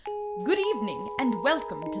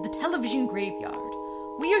welcome to the television graveyard.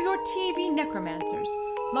 We are your TV necromancers,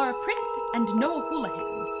 Laura Prince and Noah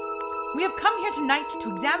Houlihan. We have come here tonight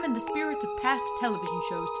to examine the spirits of past television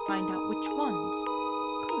shows to find out which ones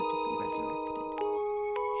could be resurrected,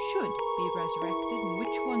 should be resurrected, and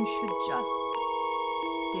which ones should just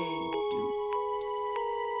stay doomed.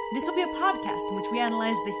 This will be a podcast in which we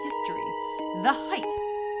analyze the history, the hype,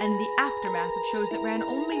 and the aftermath of shows that ran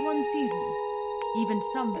only one season, even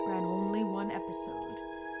some that ran only one episode.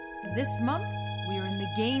 This month, we are in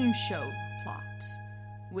the game show plot.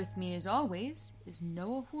 With me, as always, is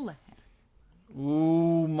Noah Houlihan.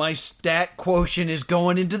 Ooh, my stat quotient is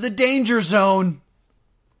going into the danger zone.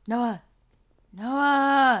 Noah!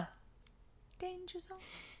 Danger zone.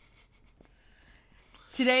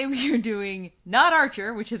 Today we are doing not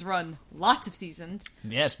Archer, which has run lots of seasons.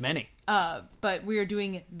 Yes, many. But we are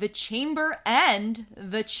doing The Chamber and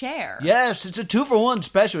The Chair. Yes, it's a 2-for-1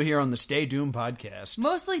 special here on the Stay Doomed podcast.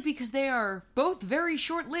 Mostly because they are both very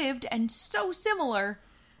short-lived and so similar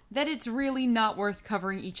that it's really not worth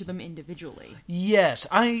covering each of them individually. Yes,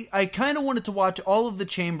 I kind of wanted to watch all of The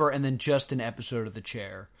Chamber and then just an episode of The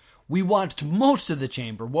Chair. We watched most of The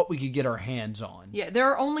Chamber, what we could get our hands on. Yeah, there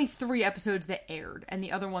are only 3 episodes that aired, and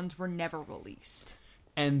the other ones were never released.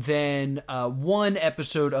 And then 1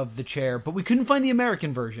 episode of The Chair, but we couldn't find the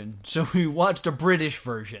American version, so we watched a British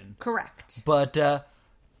version. Correct. But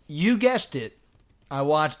you guessed it, I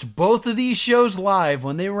watched both of these shows live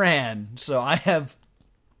when they ran, so I have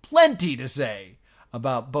plenty to say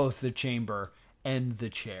about both The Chamber and The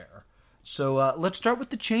Chair. So let's start with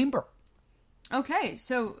The Chamber. Okay,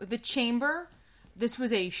 so The Chamber, this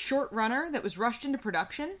was a short runner that was rushed into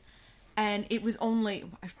production, and it was only,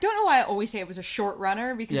 I don't know why I always say it was a short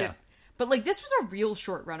runner, because but like this was a real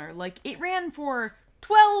short runner. Like it ran for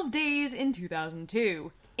 12 days in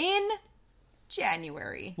 2002, in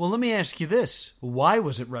January. Well, let me ask you this. Why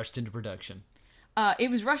was it rushed into production? It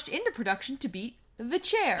was rushed into production to beat The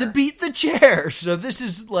Chair. To beat The Chair! So this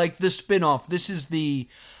is like the spin-off. This is the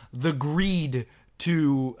greed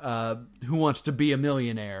to Who Wants to Be a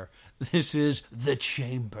Millionaire. This is The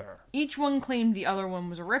Chamber. Each one claimed the other one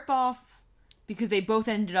was a ripoff because they both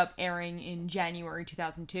ended up airing in January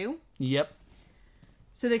 2002. Yep.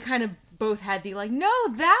 So they kind of both had the like, no,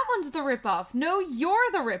 that one's the ripoff. No,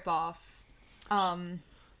 you're the ripoff.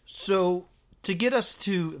 So to get us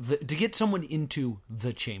to get someone into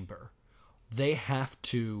The Chamber, they have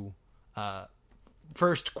to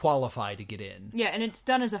first qualify to get in. Yeah, and it's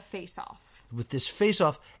done as a face-off. With this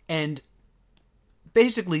face-off, and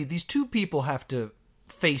basically these two people have to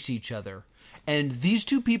face each other, and these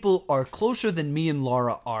two people are closer than me and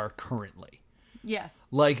Laura are currently. Yeah.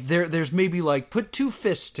 Like there's maybe like put 2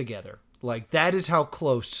 fists together, like that is how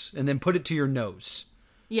close, and then put it to your nose.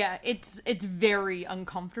 Yeah, it's very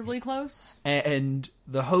uncomfortably close. And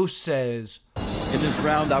the host says, "In this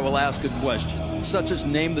round, I will ask a question, such as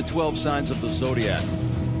name the 12 signs of the zodiac.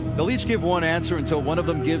 They'll each give one answer until one of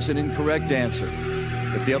them gives an incorrect answer.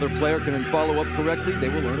 If the other player can then follow up correctly, they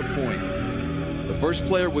will earn a point. The first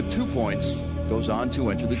player with 2 points goes on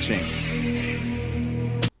to enter the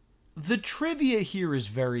chamber." The trivia here is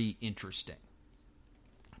very interesting.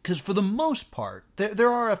 Because for the most part, there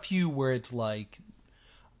are a few where it's like,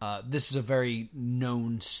 this is a very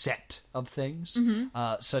known set of things,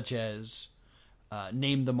 such as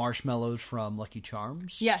name the marshmallows from Lucky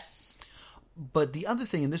Charms. Yes. But the other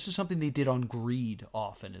thing, and this is something they did on Greed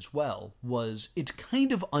often as well, was it's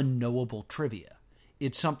kind of unknowable trivia.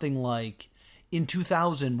 It's something like, in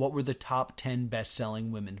 2000, what were the top 10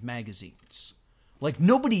 best-selling women's magazines? Like,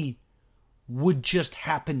 nobody would just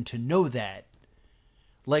happen to know that.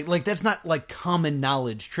 Like that's not, like, common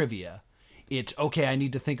knowledge trivia. It's, okay, I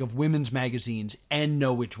need to think of women's magazines and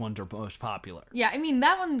know which ones are most popular. Yeah, I mean,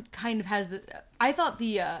 that one kind of has the... I thought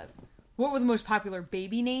the... what were the most popular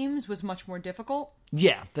baby names was much more difficult.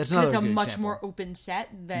 Yeah, that's another good example. It's a much example. more open set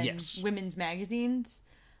than women's magazines.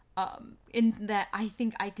 In that, I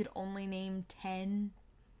think I could only name 10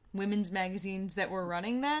 women's magazines that were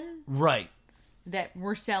running then. Right. That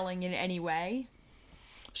were selling in any way.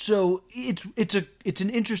 So it's an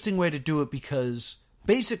interesting way to do it because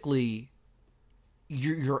basically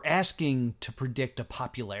you're asking to predict a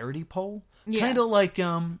popularity poll. Yeah. Kind of like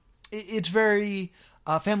it's very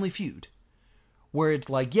Family Feud, where it's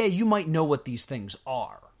like, yeah, you might know what these things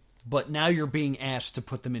are, but now you're being asked to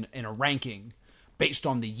put them in a ranking based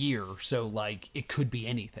on the year, so like it could be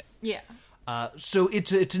anything. Yeah. So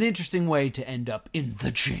it's an interesting way to end up in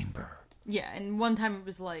the chamber. Yeah, and one time it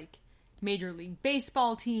was like Major League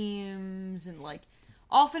Baseball teams, and like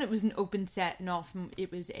often it was an open set, and often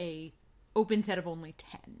it was a open set of only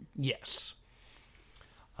 10. Yes.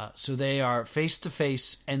 So they are face to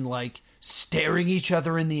face and like staring each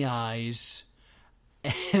other in the eyes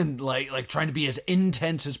and like trying to be as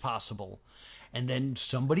intense as possible. And then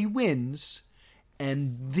somebody wins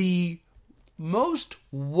and the most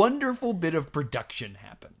wonderful bit of production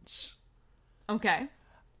happens. Okay.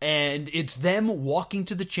 And it's them walking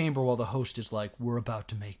to the chamber while the host is like, we're about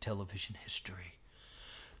to make television history.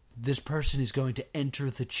 This person is going to enter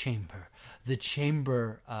the chamber. The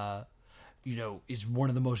chamber, is one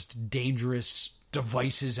of the most dangerous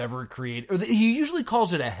devices ever created. Or he usually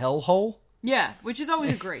calls it a hellhole. Yeah, which is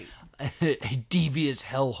always great. A devious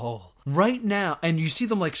hellhole. Right now, and you see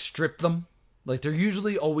them like strip them. Like they're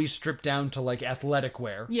usually always stripped down to like athletic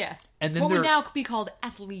wear. Yeah. And then what would now be called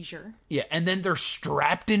athleisure. Yeah, and then they're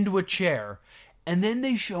strapped into a chair. And then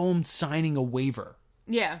they show them signing a waiver.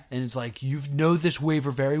 Yeah. And it's like, you know this waiver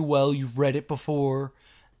very well. You've read it before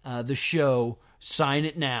the show. Sign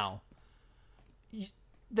it now.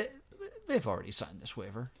 They've already signed this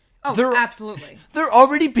waiver. Oh, absolutely. They're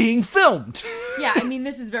already being filmed. Yeah, I mean,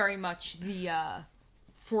 this is very much the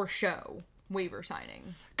for show waiver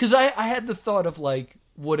signing. Because I had the thought of, like,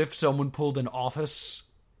 what if someone pulled an Office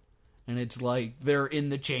and it's like they're in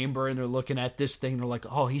the chamber and they're looking at this thing and they're like,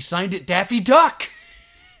 oh, he signed it Daffy Duck.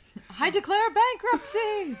 I declare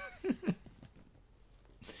bankruptcy.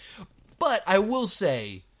 But I will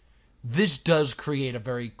say, this does create a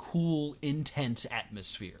very cool, intense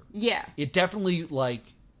atmosphere. Yeah. It definitely, like,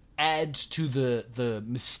 adds to the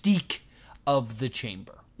mystique of the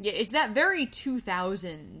chamber. Yeah, it's that very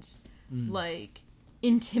 2000s, like,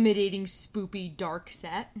 intimidating, spoopy, dark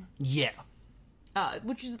set. Yeah.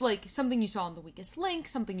 Which is, like, something you saw in The Weakest Link,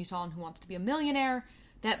 something you saw in Who Wants to Be a Millionaire,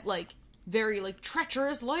 that, like, very, like,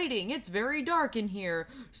 treacherous lighting. It's very dark in here.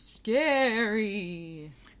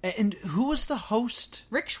 Scary. And who was the host?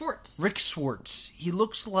 Rick Schwartz. Rick Schwartz. He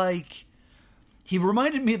looks like... He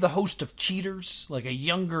reminded me of the host of Cheaters, like a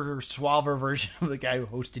younger, suaver version of the guy who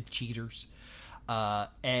hosted Cheaters.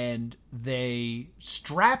 And they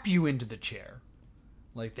strap you into the chair.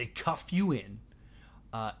 Like, they cuff you in.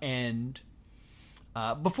 And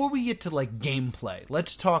before we get to, like, gameplay,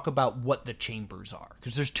 let's talk about what the chambers are.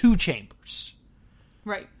 Because there's two chambers.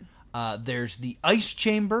 Right. There's the ice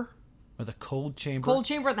chamber, or the cold chamber. Cold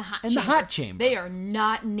chamber and the hot chamber. And the hot chamber. They are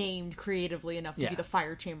not named creatively enough to be the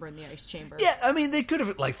fire chamber and the ice chamber. Yeah, I mean, they could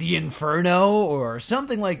have, like, the Inferno or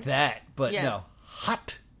something like that. But no,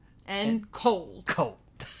 hot. And cold. Cold.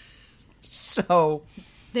 So...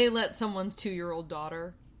 They let someone's 2-year-old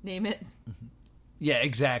daughter name it. Yeah,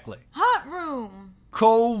 exactly. Hot room.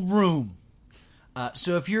 Cold room.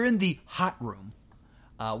 So if you're in the hot room,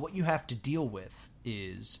 what you have to deal with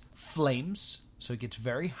is flames. So it gets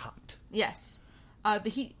very hot. Yes.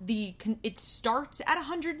 It starts at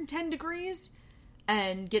 110 degrees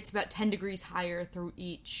and gets about 10 degrees higher through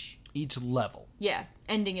each level. Yeah,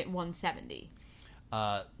 ending at 170.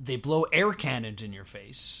 They blow air cannons in your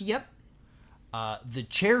face. Yep. The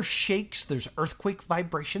chair shakes. There's earthquake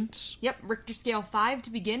vibrations. Yep, Richter scale 5 to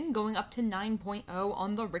begin, going up to 9.0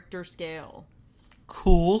 on the Richter scale.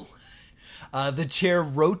 Cool. The chair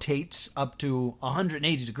rotates up to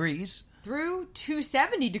 180 degrees. Through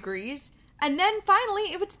 270 degrees, and then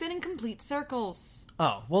finally it would spin in complete circles.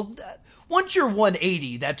 Oh, well, once you're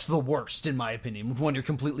 180, that's the worst, in my opinion, when you're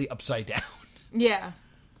completely upside down. Yeah.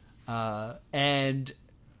 And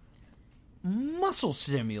muscle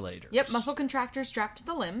simulators. Yep, muscle contractors strapped to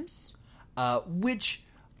the limbs. Which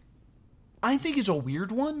I think is a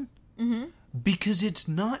weird one. Mm-hmm. Because it's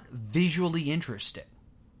not visually interesting.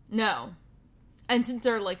 No. And since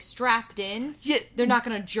they're, like, strapped in, they're not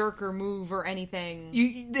going to jerk or move or anything.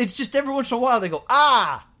 It's just every once in a while they go,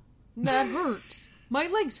 ah! That hurts. My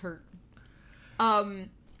legs hurt. And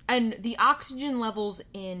the oxygen levels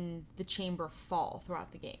in the chamber fall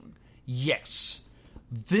throughout the game. Yes.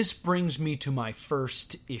 This brings me to my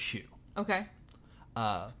first issue. Okay.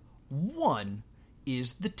 One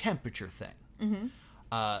is the temperature thing.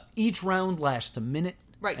 Mm-hmm. Each round lasts a minute.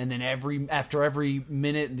 Right. And then after every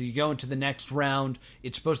minute you go into the next round,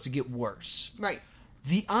 it's supposed to get worse. Right.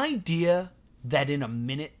 The idea that in a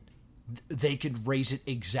minute they could raise it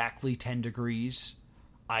exactly 10 degrees,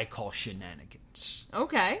 I call shenanigans.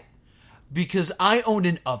 Okay. Because I own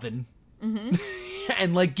an oven. Mm-hmm.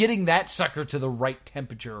 And, like, getting that sucker to the right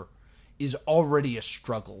temperature is already a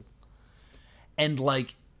struggle. And,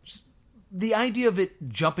 like, the idea of it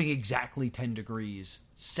jumping exactly 10 degrees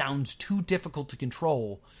sounds too difficult to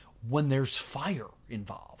control when there's fire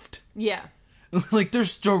involved. Yeah. Like,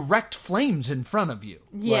 there's direct flames in front of you.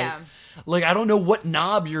 Yeah. Like, I don't know what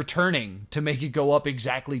knob you're turning to make it go up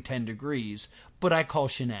exactly 10 degrees, but I call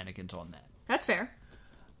shenanigans on that. That's fair.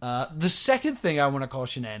 The second thing I want to call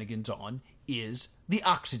shenanigans on is the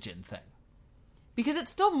oxygen thing. Because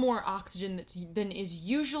it's still more oxygen than is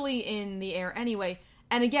usually in the air anyway.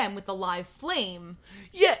 And again, with the live flame...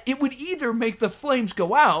 Yeah, it would either make the flames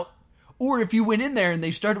go out, or if you went in there and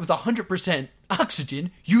they started with 100%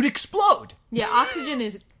 oxygen, you'd explode. Yeah, oxygen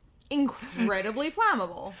is incredibly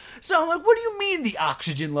flammable. So I'm like, what do you mean the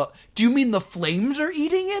oxygen level? Do you mean the flames are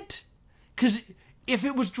eating it? Because if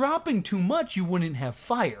it was dropping too much, you wouldn't have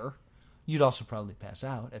fire. You'd also probably pass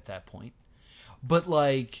out at that point. But,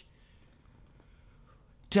 like...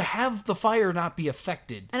 to have the fire not be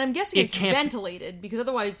affected... And I'm guessing it's ventilated, because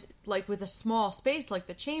otherwise, like with a small space like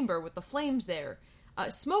the chamber with the flames there,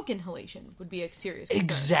 smoke inhalation would be a serious concern.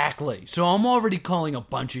 Exactly. So I'm already calling a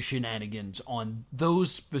bunch of shenanigans on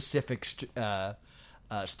those specific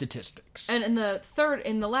statistics. And in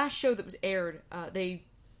the last show that was aired, they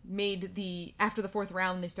made after the fourth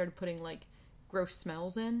round, they started putting, like, gross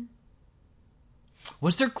smells in.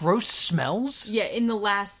 Was there gross smells? Yeah, in the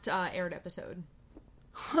last aired episode.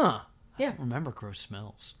 Huh. Yeah. I don't remember gross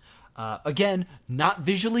smells. Again, not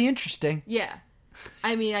visually interesting. Yeah.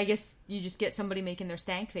 I mean, I guess you just get somebody making their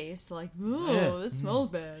stank face, like, oh, this smells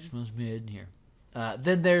bad. Smells bad in here.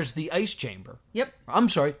 Then there's the ice chamber. Yep. I'm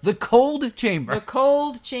sorry, the cold chamber. The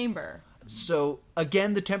cold chamber. So,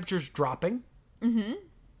 again, the temperature's dropping. Mm-hmm.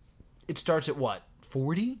 It starts at what,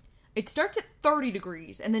 40? It starts at 30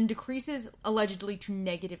 degrees and then decreases allegedly to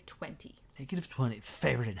negative 20. Negative 20,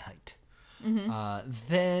 Fahrenheit. Mm-hmm.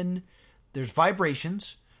 Then there's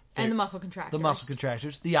vibrations. And the muscle contractors. The muscle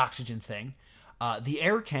contractors, the oxygen thing, the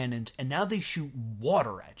air cannons, and now they shoot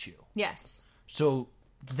water at you. Yes. So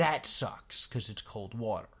that sucks, because it's cold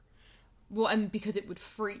water. Well, and because it would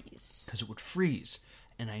freeze. Because it would freeze.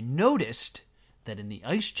 And I noticed that in the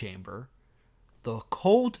ice chamber, the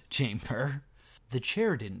cold chamber, the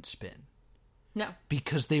chair didn't spin. No.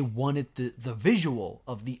 Because they wanted the visual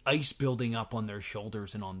of the ice building up on their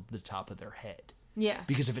shoulders and on the top of their head. Yeah.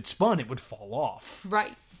 Because if it spun, it would fall off.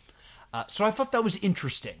 Right. So I thought that was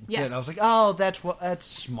interesting. Yes. And I was like, oh, that's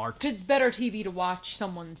smart. It's better TV to watch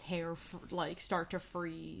someone's hair, start to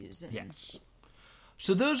freeze. And... Yes.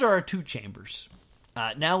 So those are our two chambers.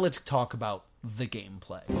 Now let's talk about the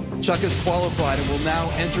gameplay. Chuck is qualified and will now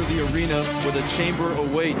enter the arena where the chamber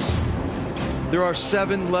awaits. There are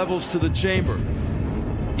 7 levels to the chamber,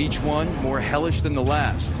 each one more hellish than the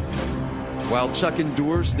last. While Chuck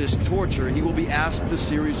endures this torture, he will be asked a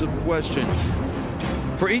series of questions.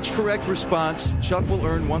 For each correct response, Chuck will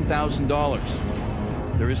earn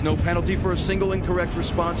 $1,000. There is no penalty for a single incorrect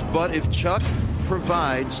response, but if Chuck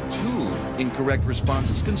provides 2 incorrect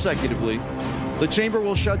responses consecutively, the chamber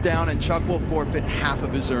will shut down and Chuck will forfeit half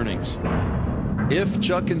of his earnings. If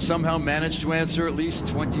Chuck can somehow manage to answer at least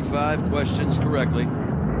 25 questions correctly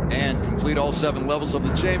and complete all 7 levels of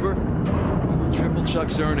the chamber, we will triple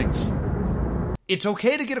Chuck's earnings. It's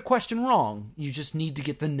okay to get a question wrong. You just need to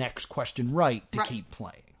get the next question right to keep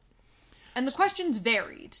playing. And the questions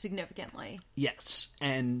varied significantly. Yes.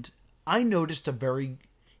 And I noticed a very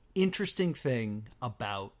interesting thing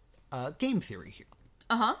about game theory here.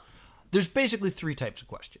 Uh-huh. There's basically 3 types of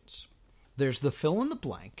questions. There's the fill in the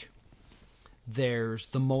blank. There's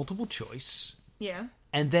the multiple choice. Yeah.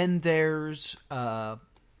 And then there's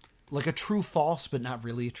like a true-false, but not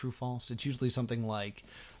really a true-false. It's usually something like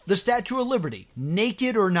the Statue of Liberty,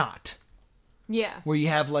 naked or not. Yeah. Where you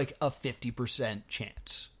have like a 50%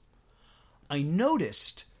 chance. I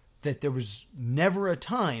noticed that there was never a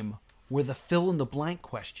time where the fill-in-the-blank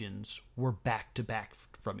questions were back-to-back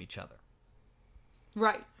from each other.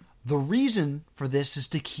 Right. The reason for this is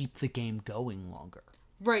to keep the game going longer.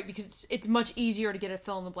 Right, because it's much easier to get a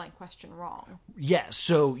fill-in-the-blank question wrong. Yeah,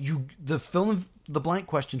 so the fill-in-the-blank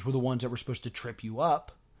questions were the ones that were supposed to trip you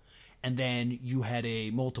up, and then you had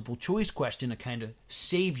a multiple-choice question to kind of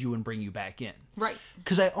save you and bring you back in. Right.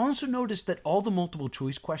 Because I also noticed that all the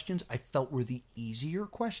multiple-choice questions I felt were the easier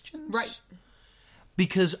questions. Right.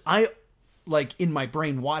 Because I, like, in my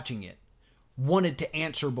brain watching it, wanted to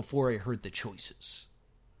answer before I heard the choices.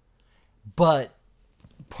 But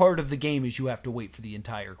part of the game is you have to wait for the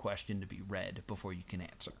entire question to be read before you can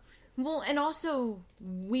answer. Well, and also,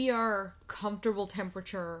 we are comfortable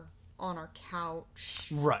temperature on our couch.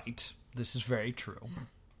 Right. This is very true.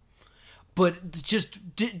 But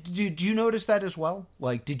just, did you notice that as well?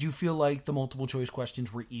 Like, did you feel like the multiple choice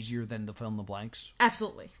questions were easier than the fill in the blanks?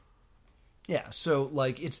 Absolutely. Yeah, so,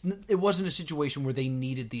 like, it wasn't a situation where they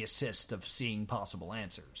needed the assist of seeing possible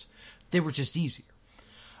answers. They were just easier.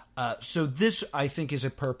 So this, I think, is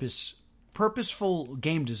a purposeful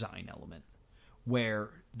game design element, where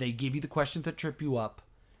they give you the questions that trip you up,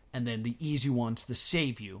 and then the easy ones to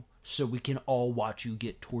save you, so we can all watch you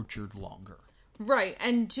get tortured longer. Right,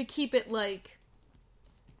 and to keep it like...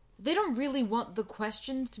 They don't really want the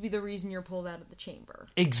questions to be the reason you're pulled out of the chamber.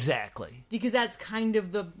 Exactly. Because that's kind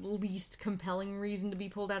of the least compelling reason to be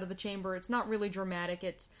pulled out of the chamber. It's not really dramatic.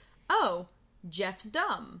 It's, oh, Jeff's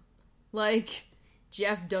dumb. Like,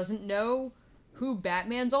 Jeff doesn't know who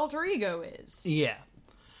Batman's alter ego is. Yeah.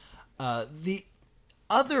 The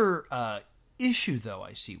other issue, though,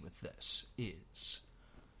 I see with this is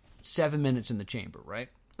 7 minutes in the chamber, right?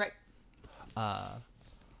 Right.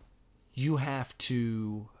 You have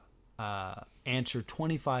to answer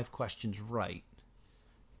 25 questions right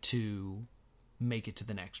to make it to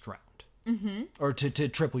the next round. Mm-hmm. Or to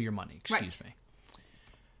triple your money, excuse me.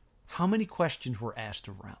 How many questions were asked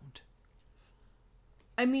a round?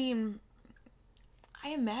 I mean, I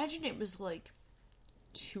imagine it was like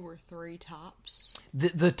 2 or 3 tops.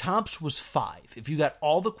 The tops was 5. If you got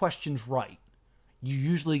all the questions right, you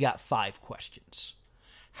usually got 5 questions.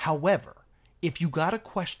 However, if you got a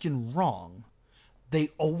question wrong, they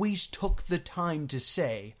always took the time to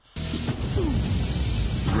say,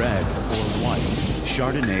 red or white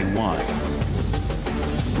Chardonnay wine.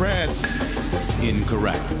 Red.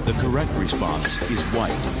 Incorrect. The correct response is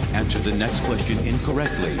white. Answer the next question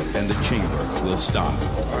incorrectly, and the chamber will stop.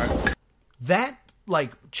 All right. That,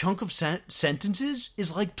 like, chunk of sentences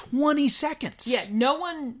is like 20 seconds. Yeah, no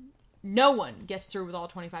one gets through with all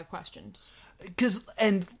 25 questions.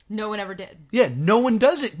 No one ever did. Yeah, no one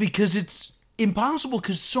does it because it's impossible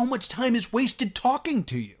because so much time is wasted talking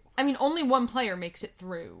to you. I mean, only one player makes it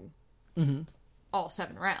through all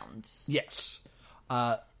 7 rounds. Yes.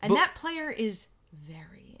 And that player is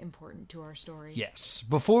very important to our story. Yes.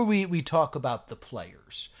 Before we talk about the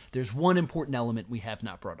players, there's one important element we have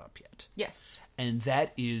not brought up yet. Yes. And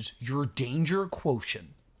that is your danger quotient.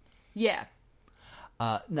 Yeah.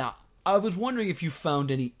 Now, I was wondering if you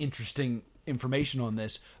found any interesting information on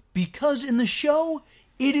this, because in the show,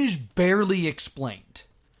 it is barely explained.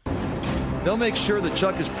 They'll make sure that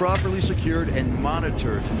Chuck is properly secured and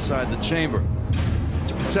monitored inside the chamber.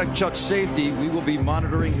 To protect Chuck's safety, we will be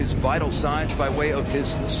monitoring his vital signs by way of his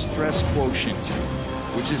stress quotient,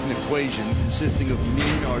 which is an equation consisting of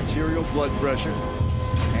mean arterial blood pressure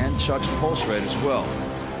and Chuck's pulse rate as well.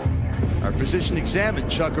 Our physician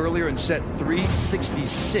examined Chuck earlier and set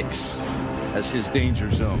 366 as his danger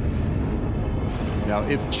zone. Now,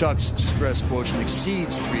 if Chuck's stress quotient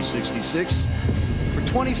exceeds 366 for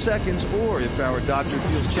 20 seconds, or if our doctor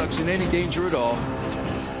feels Chuck's in any danger at all,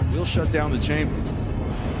 we'll shut down the chamber.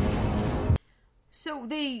 So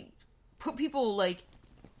they put people,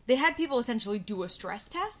 they had people essentially do a stress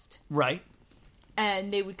test. Right.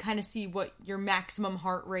 And they would kind of see what your maximum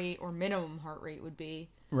heart rate or minimum heart rate would be.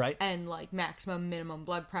 Right. And, maximum, minimum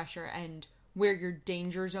blood pressure and where your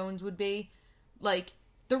danger zones would be.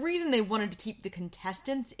 The reason they wanted to keep the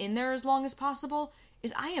contestants in there as long as possible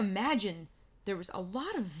is I imagine there was a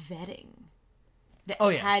lot of vetting that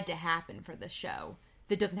had to happen for this show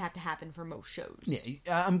that doesn't have to happen for most shows.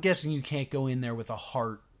 Yeah, I'm guessing you can't go in there with a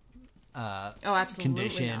heart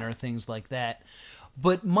condition or things like that.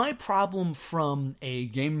 But my problem from a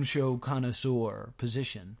game show connoisseur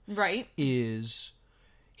position is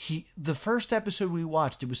the first episode we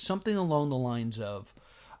watched, it was something along the lines of,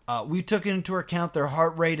 we took into account their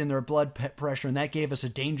heart rate and their blood pressure, and that gave us a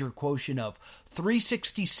danger quotient of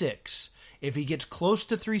 366. If he gets close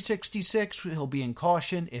to 366, he'll be in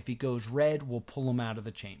caution. If he goes red, we'll pull him out of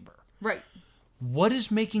the chamber. Right. What is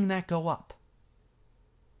making that go up?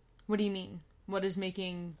 What do you mean? What is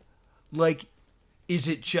making... is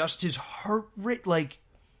it just his heart rate?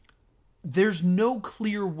 There's no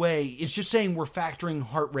clear way. It's just saying we're factoring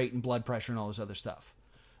heart rate and blood pressure and all this other stuff.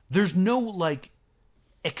 There's no,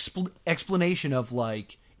 explanation of,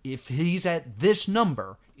 if he's at this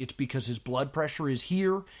number, it's because his blood pressure is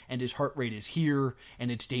here and his heart rate is here and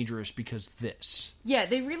it's dangerous because this. Yeah,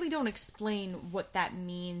 they really don't explain what that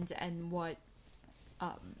means and what...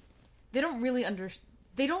 they don't really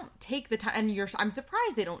they don't take the time, and I'm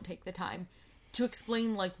surprised they don't take the time to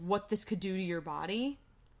explain, what this could do to your body.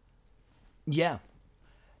 Yeah.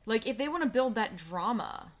 If they want to build that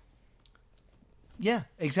drama. Yeah,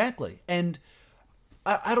 exactly. And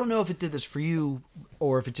I don't know if it did this for you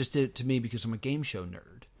or if it just did it to me because I'm a game show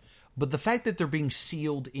nerd. But the fact that they're being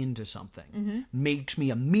sealed into something makes me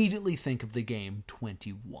immediately think of the game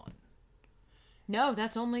 21. No,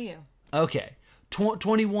 that's only you. Okay.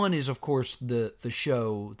 21 is, of course, the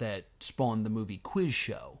show that spawned the movie Quiz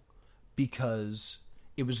Show, because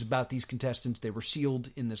it was about these contestants. They were sealed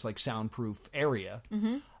in this soundproof area,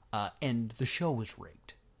 and the show was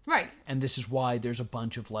rigged. Right. And this is why there's a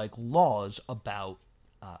bunch of laws about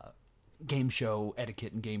game show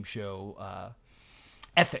etiquette and game show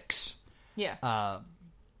ethics. Yeah.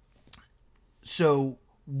 So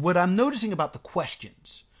what I'm noticing about the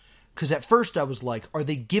questions, because at first I was like, are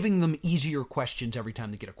they giving them easier questions every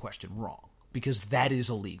time they get a question wrong? Because that is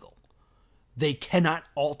illegal. They cannot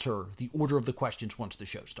alter the order of the questions once the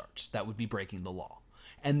show starts. That would be breaking the law.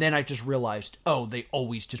 And then I just realized, oh, they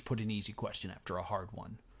always just put an easy question after a hard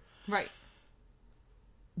one. Right.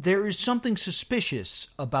 There is something suspicious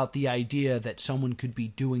about the idea that someone could be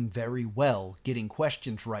doing very well getting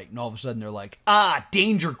questions right, and all of a sudden they're like,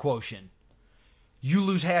 danger quotient. You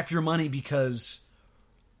lose half your money because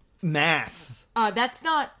math. That's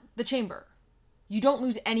not the chamber. You don't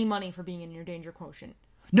lose any money for being in your danger quotient.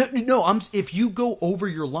 No, if you go over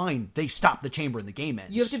your line, they stop the chamber and the game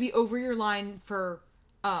ends. You have to be over your line for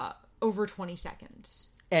over 20 seconds.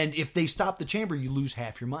 And if they stop the chamber, you lose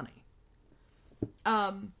half your money.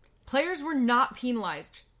 Players were not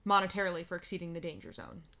penalized monetarily for exceeding the danger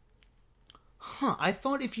zone. Huh, I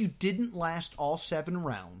thought if you didn't last all 7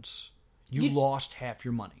 rounds, you lost half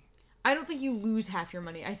your money. I don't think you lose half your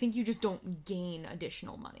money. I think you just don't gain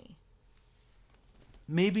additional money.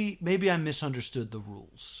 Maybe I misunderstood the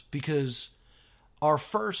rules, because our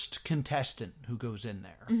first contestant who goes in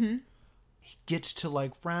there he gets to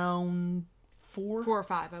like round 4 or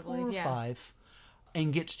 5, I believe, 4 or 5,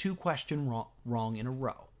 and gets 2 questions wrong in a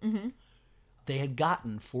row. Mm-hmm. They had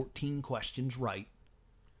gotten 14 questions right,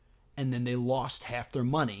 and then they lost half their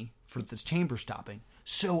money for this chamber stopping.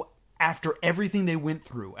 So after everything they went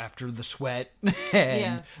through, after the sweat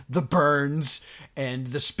and the burns and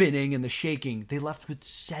the spinning and the shaking, they left with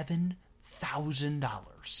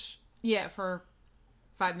 $7,000. Yeah, for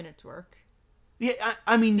 5 minutes work. Yeah,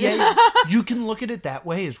 I mean, you can look at it that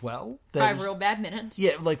way as well. 5 real bad minutes.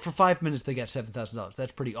 Yeah, like for 5 minutes they got $7,000.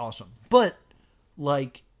 That's pretty awesome. But,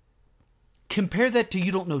 like, compare that to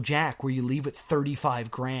You Don't Know Jack, where you leave with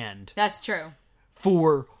 $35,000. That's true.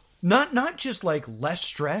 For not just like less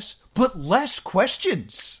stress, but less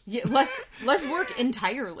questions. Yeah, less work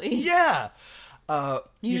entirely. Yeah.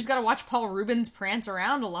 You just gotta watch Paul Rubens prance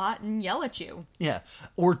around a lot and yell at you. Yeah.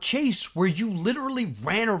 Or Chase, where you literally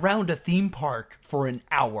ran around a theme park for an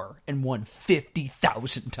hour and won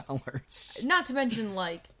 $50,000. Not to mention,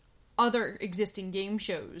 like, other existing game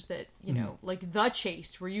shows that, you know, like The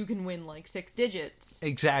Chase, where you can win, like, 6 digits.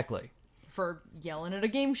 Exactly. For yelling at a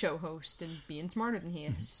game show host and being smarter than he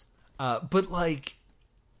is. But, like,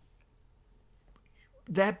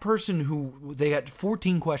 that person who, they got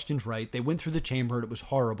 14 questions right, they went through the chamber and it was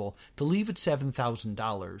horrible, to leave at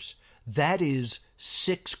 $7,000, that is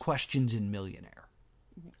 6 questions in Millionaire.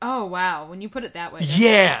 Oh, wow. When you put it that way.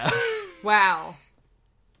 Yeah! Wow.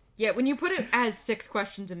 Yeah, when you put it as 6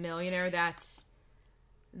 questions in Millionaire, that's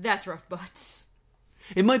rough butts.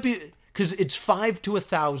 It might be, because it's 5 to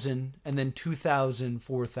 1,000, and then 2,000,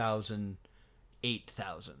 4,000,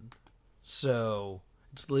 8,000. So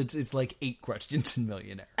it's like 8 questions in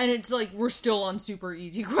Millionaire. And it's like, we're still on super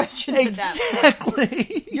easy questions exactly. at that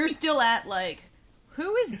point. You're still at, like,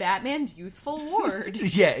 who is Batman's youthful ward?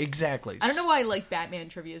 Yeah, exactly. I don't know why, like, Batman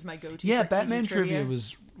trivia is my go-to. Yeah, Batman trivia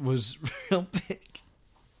was real big.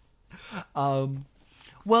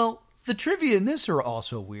 Well, the trivia in this are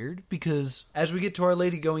also weird, because as we get to Our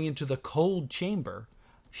Lady going into the cold chamber,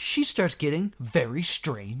 she starts getting very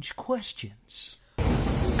strange questions.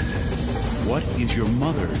 What is your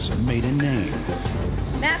mother's maiden name?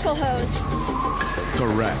 McElhose.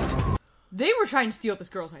 Correct. They were trying to steal this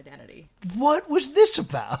girl's identity. What was this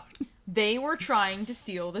about? They were trying to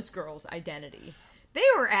steal this girl's identity. They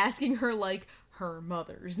were asking her, like, her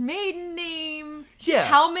mother's maiden name. Yeah.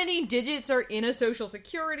 How many digits are in a social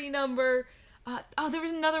security number? There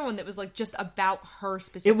was another one that was, like, just about her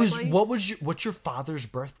specifically. It was, what's your father's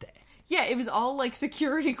birthday? Yeah, it was all, like,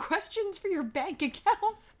 security questions for your bank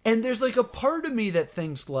account. And there's, like, a part of me that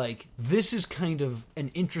thinks, like, this is kind of an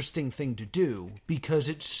interesting thing to do because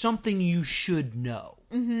it's something you should know.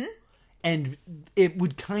 Mm-hmm. And it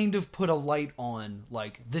would kind of put a light on,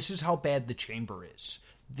 like, this is how bad the chamber is.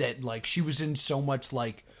 That, like, she was in so much,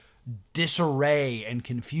 like, disarray and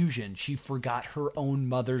confusion, she forgot her own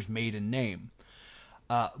mother's maiden name.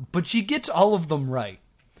 But she gets all of them right.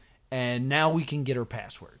 And now we can get her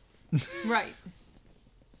password. Right.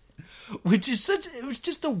 Which is it was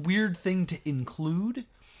just a weird thing to include.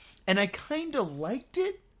 And I kind of liked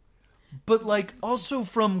it. But, like, also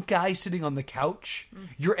from guy sitting on the couch,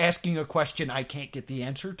 you're asking a question I can't get the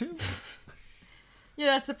answer to. Yeah,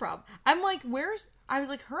 that's the problem. I'm like, I was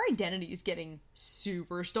like, her identity is getting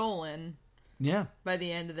super stolen. Yeah. By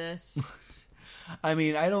the end of this. I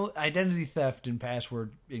mean, identity theft and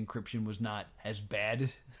password encryption was not as bad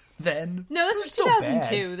then. No, this was still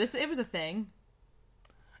 2002. bad. It was a thing.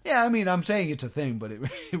 Yeah, I mean, I'm saying it's a thing, but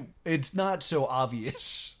it's not so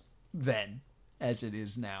obvious then as it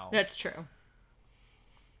is now. That's true.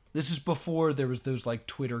 This is before there was those like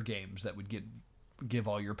Twitter games that would give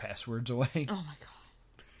all your passwords away. Oh my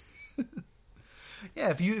god. Yeah,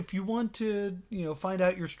 if you want to, find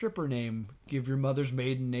out your stripper name, give your mother's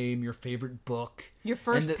maiden name, your favorite book, your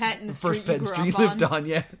first pet in the first street pet you street grew lived up on.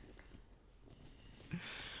 Yeah.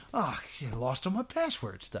 Oh, I lost all my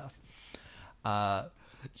password stuff.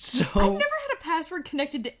 So I've never had a password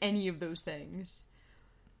connected to any of those things,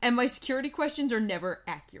 and my security questions are never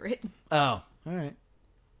accurate. Oh, all right.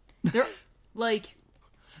 They're like,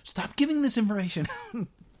 stop giving this information.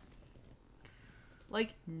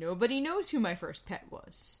 like, nobody knows who my first pet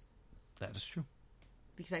was. That is true.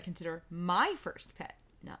 Because I consider my first pet,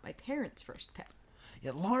 not my parents' first pet.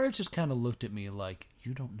 Yeah, Laura just kind of looked at me like,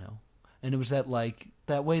 you don't know. And it was that way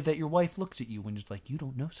that your wife looks at you when it's like, you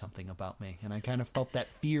don't know something about me. And I kind of felt that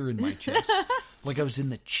fear in my chest. Like I was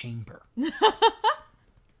in the chamber.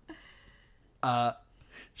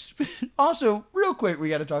 Also, real quick, we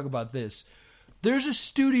got to talk about this. There's a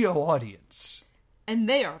studio audience. And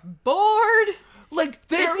they are bored. Like,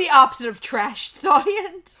 they're It's the opposite of trashed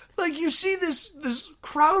audience. like, you see this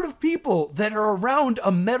crowd of people that are around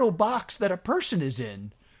a metal box that a person is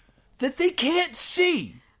in that they can't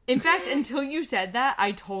see. In fact, until you said that,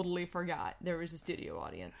 I totally forgot there was a studio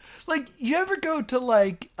audience. Like, you ever go to,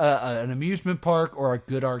 like, an amusement park or a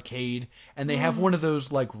good arcade, and they have one of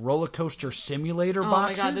those, like, roller coaster simulator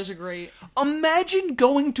boxes? Oh my god, those are great. Imagine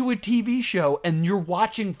going to a TV show and you're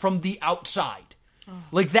watching from the outside.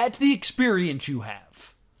 Like, that's the experience you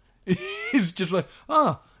have. It's just like,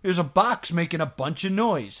 oh, there's a box making a bunch of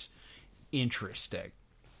noise. Interesting.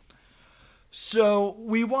 So,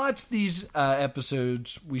 we watched these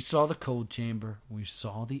episodes. We saw the cold chamber. We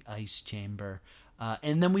saw the ice chamber.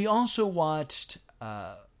 And then we also watched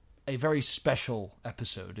a very special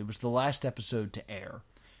episode. It was the last episode to air.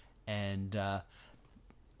 And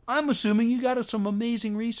I'm assuming you got some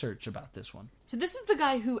amazing research about this one. So this is the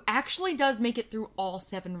guy who actually does make it through all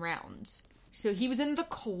 7 rounds. So he was in the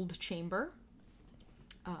cold chamber.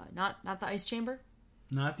 Not the ice chamber.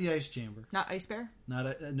 Not the ice chamber. Not Ice Bear?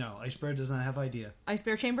 No, Ice Bear does not have idea. Ice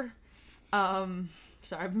Bear Chamber? Sorry,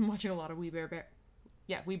 I've been watching a lot of We Bare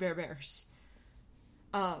Bears.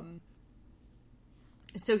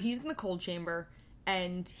 So he's in the cold chamber,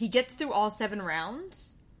 and he gets through all 7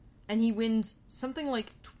 rounds, and he wins something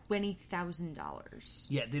like $20,000.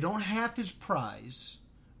 Yeah, they don't half his prize,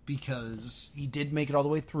 because he did make it all the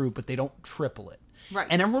way through, but they don't triple it. Right.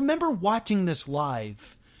 And I remember watching this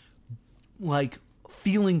live, like,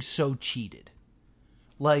 feeling so cheated.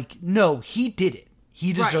 Like, no, he did it.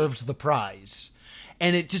 He deserves the prize.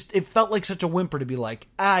 And it felt like such a whimper to be like,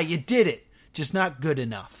 you did it. Just not good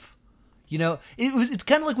enough. It's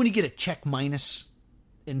kind of like when you get a check minus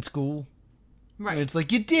in school. Right. It's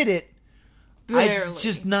like, you did it. Barely. It's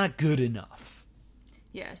just not good enough.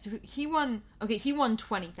 Yeah, so he won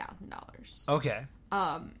 $20,000. Okay.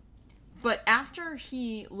 But after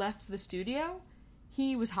he left the studio,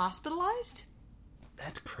 he was hospitalized.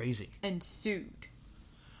 That's crazy. And sued.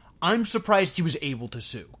 I'm surprised he was able to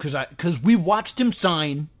sue, because we watched him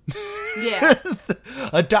sign Yeah.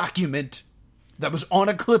 a document that was on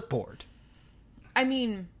a clipboard. I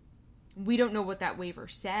mean, we don't know what that waiver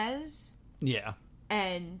says. Yeah.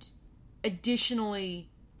 And additionally,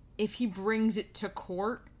 if he brings it to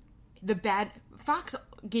court, Fox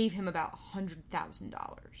gave him about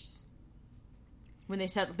 $100,000 when they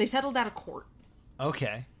settled out of court.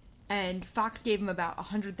 Okay. And Fox gave him about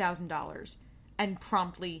 $100,000 and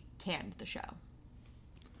promptly canned the show.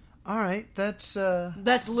 All right, that's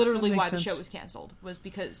literally why sense. the show was canceled, was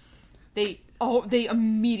because they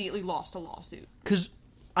immediately lost a lawsuit. Because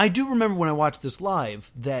I do remember when I watched this live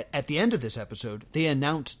that at the end of this episode they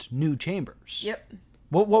announced new chambers. Yep.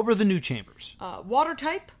 What were the new chambers? Water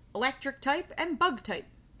type, electric type, and bug type.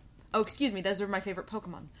 Oh, excuse me, those are my favorite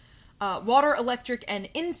Pokemon. Water, electric, and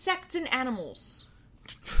insects and animals.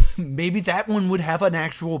 Maybe that one would have an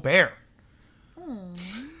actual bear.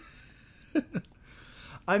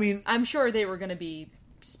 I mean, I'm sure they were going to be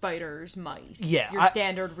spiders, mice. Yeah, your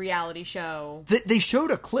standard reality show. They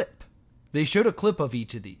showed a clip. They showed a clip of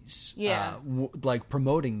each of these. Yeah. Like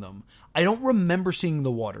promoting them. I don't remember seeing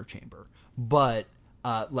the water chamber, but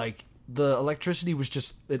like the electricity was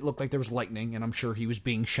just, it looked like there was lightning, and I'm sure he was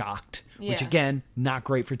being shocked, which Yeah. again, not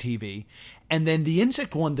great for TV. And then the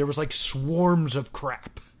insect one, there was like swarms of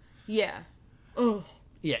crap. Yeah. Ugh.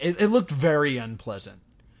 Yeah, it looked very unpleasant.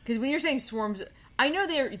 Because when you're saying swarms, I know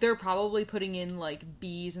they're probably putting in, like,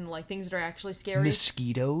 bees and, like, things that are actually scary.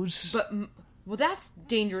 Mosquitoes. But, well, that's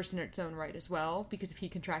dangerous in its own right as well, because if he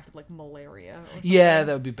contracted, like, malaria or something. Yeah,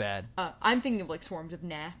 that would be bad. I'm thinking of, like, swarms of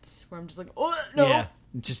gnats, where I'm just like, oh, no! Yeah,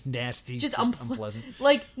 just nasty, just unpleasant.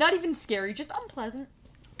 Like, not even scary, just unpleasant.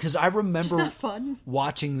 Because I remember not fun.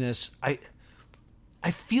 watching this, I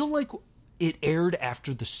feel like it aired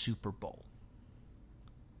after the Super Bowl.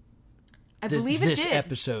 I believe it did. This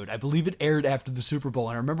episode. I believe it aired after the Super Bowl.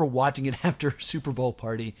 And I remember watching it after a Super Bowl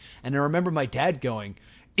party. And I remember my dad going,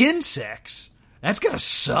 insects? That's going to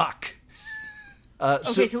suck.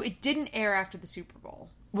 Okay, so it didn't air after the Super Bowl.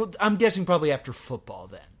 Well, I'm guessing probably after football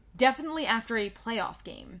then. Definitely after a playoff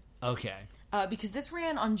game. Okay. Because this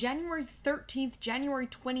ran on January 13th, January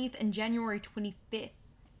 20th, and January 25th.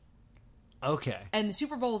 Okay. And the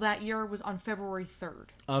Super Bowl that year was on February 3rd.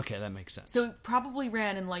 Okay, that makes sense. So it probably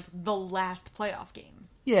ran in, like, the last playoff game.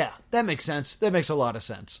 Yeah, that makes sense. That makes a lot of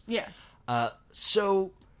sense. Yeah.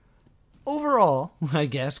 So, overall, I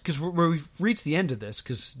guess, because we've reached the end of this,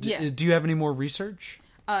 because do you have any more research?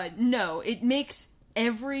 No, it makes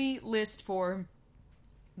every list for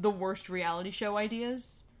the worst reality show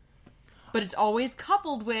ideas, but it's always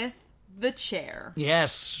coupled with The Chair.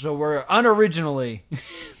 Yes, so we're unoriginally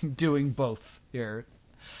doing both here.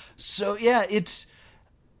 So yeah, it's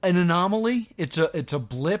an anomaly. It's a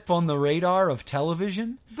blip on the radar of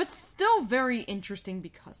television, but still very interesting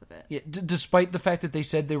because of it. Yeah, despite the fact that they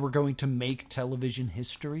said they were going to make television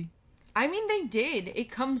history. I mean, they did. It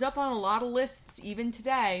comes up on a lot of lists even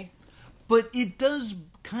today. But it does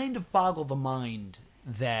kind of boggle the mind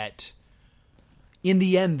that in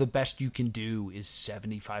the end, the best you can do is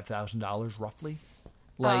 $75,000, roughly.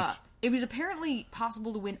 Like it was apparently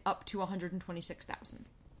possible to win up to $126,000.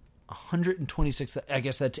 126. I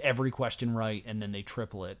guess that's every question right, and then they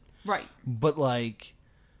triple it. Right. But like,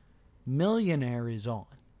 Millionaire is on.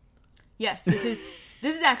 Yes, this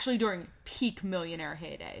is actually during peak Millionaire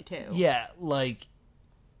heyday too. Yeah, like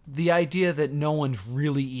the idea that no one's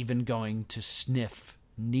really even going to sniff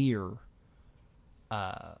near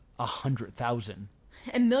 100,000.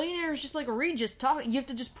 And Millionaire is just like Regis talking. You have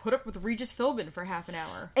to just put up with Regis Philbin for half an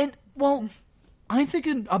hour. And, well, I'm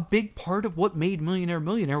thinking a big part of what made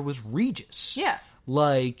Millionaire was Regis. Yeah.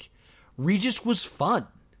 Like, Regis was fun.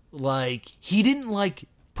 Like, he didn't, like,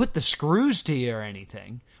 put the screws to you or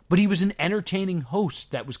anything, but he was an entertaining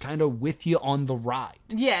host that was kind of with you on the ride.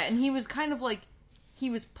 Yeah, and he was kind of like, he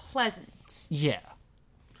was pleasant. Yeah.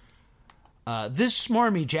 This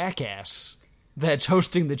smarmy jackass that's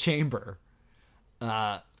hosting the chamber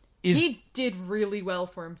he did really well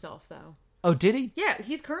for himself, though. Oh, did he? Yeah,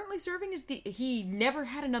 he's currently serving as he never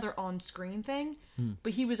had another on-screen thing,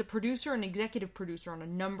 but he was a producer and executive producer on a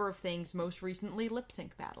number of things, most recently Lip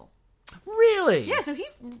Sync Battle. Really? Yeah, so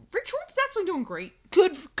Rick Schwartz is actually doing great.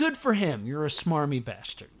 Good for him. You're a smarmy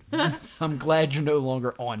bastard. I'm glad you're no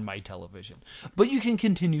longer on my television. But you can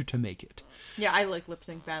continue to make it. Yeah, I like Lip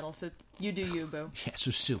Sync Battle, so you do you, boo. Yeah,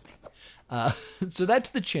 so sue me. So that's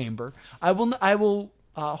the chamber. I will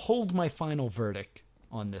hold my final verdict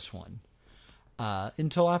on this one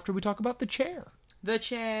until after we talk about the chair. The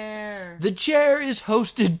Chair. The Chair is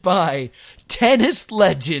hosted by tennis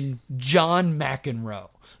legend John McEnroe,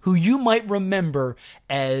 who you might remember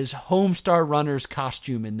as Homestar Runner's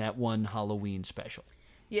costume in that one Halloween special.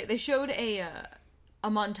 Yeah, they showed a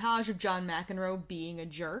montage of John McEnroe being a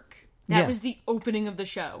jerk. That was the opening of the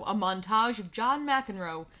show. A montage of John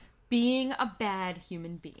McEnroe being a bad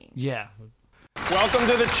human being. Yeah. Welcome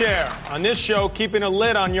to The Chair. On this show, keeping a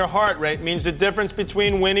lid on your heart rate means the difference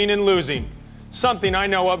between winning and losing. Something I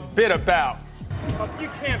know a bit about. Oh, you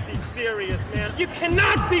can't be serious, man. You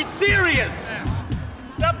cannot be serious!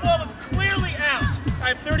 That ball was clearly out. I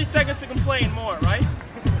have 30 seconds to complain more, right?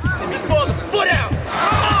 This ball's a foot out.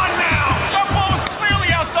 Come on now! That ball was clearly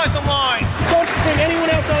outside the line. Don't bring anyone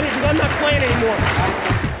else on here because I'm not playing anymore.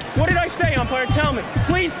 What did I say, umpire? Tell me.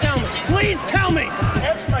 Please tell me. Please tell me.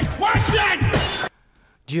 Answer my question!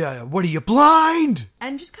 Yeah, what are you, blind?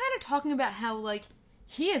 And just kind of talking about how, like,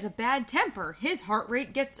 he has a bad temper. His heart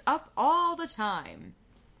rate gets up all the time.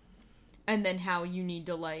 And then how you need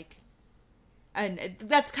to, like... And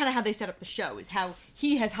that's kind of how they set up the show, is how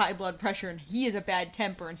he has high blood pressure and he has a bad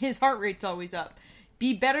temper and his heart rate's always up.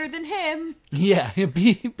 Be better than him. Yeah,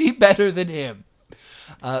 be better than him.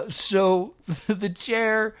 So, the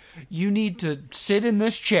chair, you need to sit in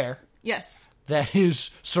this chair. Yes. That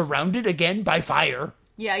is surrounded again by fire.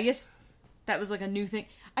 Yeah, I guess that was like a new thing.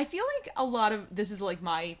 I feel like a lot of, this is like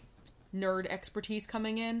my nerd expertise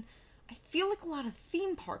coming in, I feel like a lot of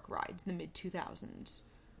theme park rides in the mid-2000s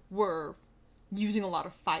were using a lot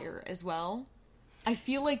of fire as well. I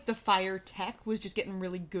feel like the fire tech was just getting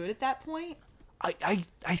really good at that point.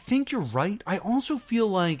 I think you're right. I also feel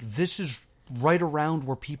like this is right around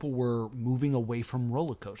where people were moving away from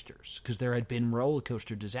roller coasters, because there had been roller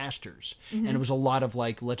coaster disasters. And it was a lot of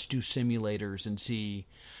like, let's do simulators and see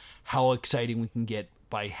how exciting we can get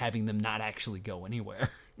by having them not actually go anywhere.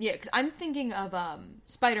 Yeah, because I'm thinking of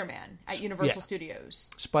Spider-Man at Universal Studios.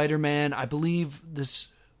 Spider-Man, I believe this...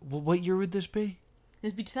 What year would this be?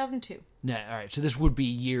 This would be 2002. Nah, all right, so this would be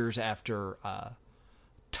years after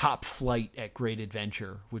Top Flight at Great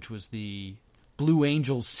Adventure, which was the Blue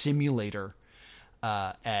Angels simulator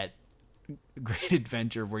at Great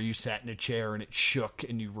Adventure, where you sat in a chair and it shook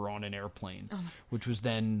and you were on an airplane, which was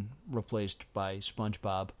then replaced by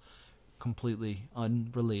SpongeBob. Completely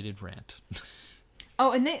unrelated rant.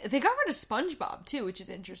 Oh, and they got rid of SpongeBob, too, which is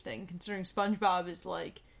interesting, considering SpongeBob is,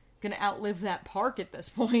 like, going to outlive that park at this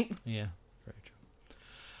point. Yeah, very true.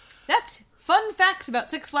 That's fun facts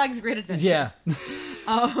about Six Flags Great Adventure.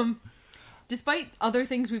 Yeah. Despite other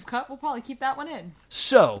things we've cut, we'll probably keep that one in.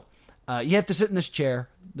 So, you have to sit in this chair.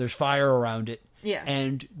 There's fire around it. Yeah.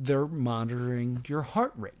 And they're monitoring your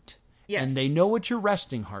heart rate. Yes. And they know what your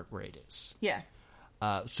resting heart rate is. Yeah.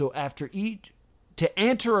 So after to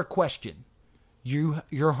answer a question,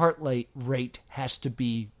 your heart rate has to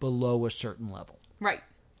be below a certain level. Right.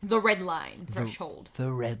 The red line threshold.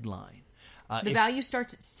 The red line. The value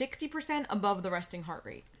starts at 60% above the resting heart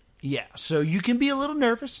rate. Yeah, so you can be a little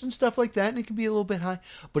nervous and stuff like that, and it can be a little bit high.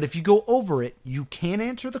 But if you go over it, you can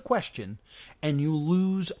answer the question, and you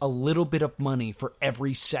lose a little bit of money for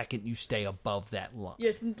every second you stay above that line.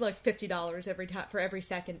 Yes, it's like $50 every time for every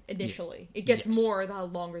second initially. It gets more the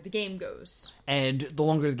longer the game goes. And the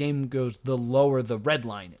longer the game goes, the lower the red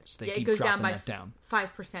line is. They keep it goes dropping down by that down.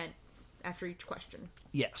 5% after each question.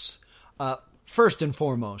 Yes. First and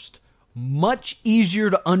foremost, much easier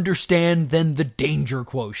to understand than the danger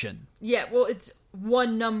quotient. Yeah, well, it's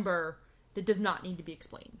one number that does not need to be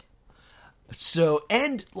explained. So,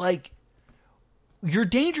 and, like, your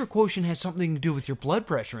danger quotient has something to do with your blood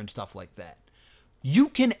pressure and stuff like that. You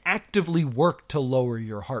can actively work to lower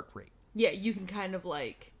your heart rate. Yeah, you can kind of,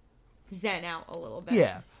 like, zen out a little bit.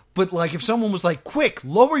 Yeah, but, like, if someone was like, quick,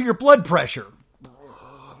 lower your blood pressure,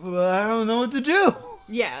 I don't know what to do.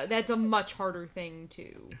 Yeah, that's a much harder thing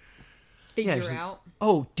to figure out.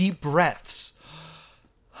 Oh, deep breaths.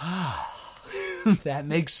 That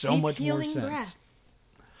makes so much more sense. Breath.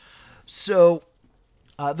 So,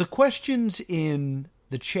 the questions in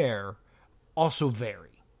the chair also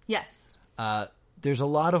vary. Yes. There's a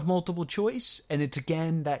lot of multiple choice, and it's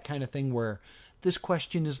again that kind of thing where this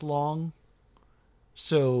question is long,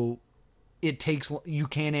 so you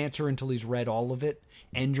can't answer until he's read all of it,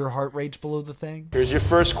 and your heart rate's below the thing. Here's your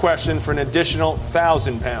first question for an additional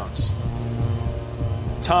 1,000 pounds.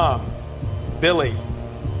 Tom, Billy,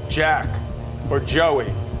 Jack, or Joey,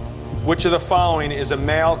 which of the following is a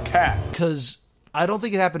male cat? Because I don't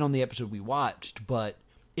think it happened on the episode we watched, but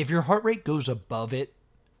if your heart rate goes above it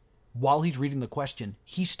while he's reading the question,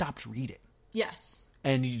 he stops reading. Yes.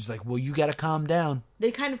 And he's like, well, you got to calm down.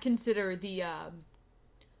 They kind of consider the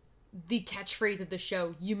catchphrase of the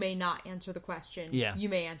show, you may not answer the question. Yeah. You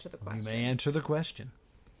may answer the question. You may answer the question.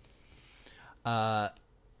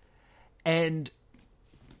 And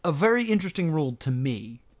a very interesting rule to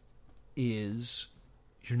me is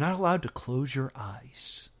you're not allowed to close your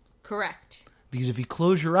eyes. Correct. Because if you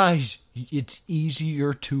close your eyes, it's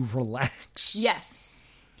easier to relax. Yes.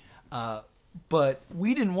 But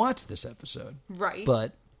we didn't watch this episode. Right.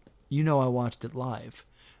 But I watched it live.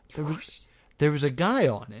 There was a guy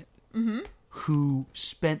on it who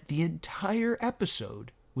spent the entire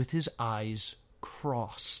episode with his eyes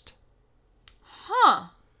crossed. Huh.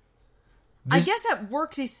 I guess that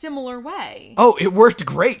works a similar way. Oh, it worked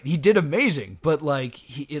great. He did amazing. But,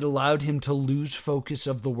 it allowed him to lose focus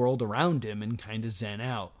of the world around him and kind of zen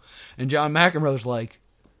out. And John McEnroe's like,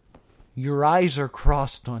 your eyes are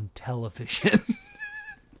crossed on television.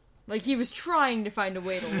 Like, he was trying to find a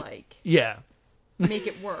way to, yeah, make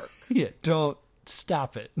it work. Yeah, don't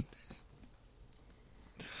stop it.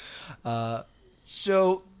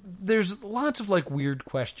 So there's lots of weird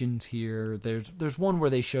questions here. There's one where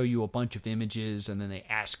they show you a bunch of images and then they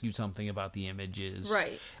ask you something about the images.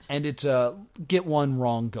 Right. And it's a get one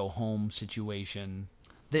wrong, go home situation.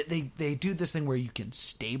 They do this thing where you can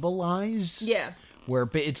stabilize. Yeah. Where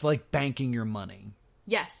it's like banking your money.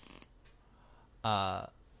 Yes. But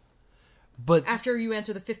after you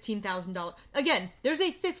answer the $15,000... Again, there's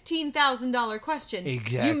a $15,000 question.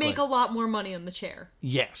 Exactly. You make a lot more money on the chair.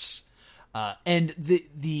 Yes. And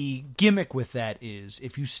the gimmick with that is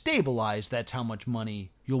if you stabilize, that's how much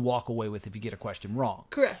money you'll walk away with if you get a question wrong.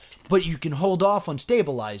 Correct. But you can hold off on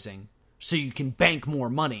stabilizing so you can bank more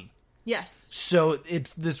money. Yes. So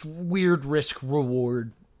it's this weird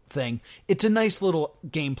risk-reward thing. It's a nice little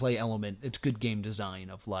gameplay element. It's good game design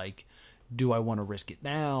of like, do I want to risk it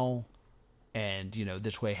now? And,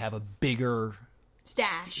 this way have a bigger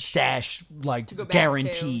stash like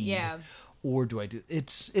guaranteed. Yeah. Or do I do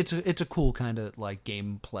it's a cool kind of like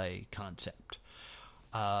gameplay concept.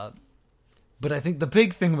 But I think the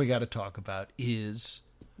big thing we got to talk about is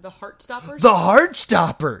the Heartstoppers. The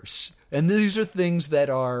Heartstoppers. And these are things that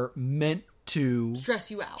are meant to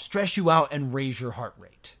stress you out and raise your heart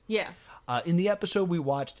rate. Yeah. In the episode we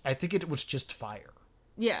watched, I think it was just fire.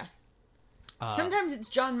 Yeah. Sometimes it's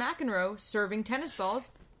John McEnroe serving tennis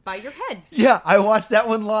balls by your head. Yeah, I watched that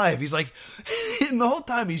one live. He's like, and the whole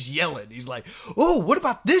time he's yelling. He's like, oh, what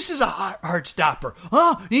about this is a heart stopper?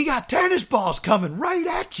 Oh, you got tennis balls coming right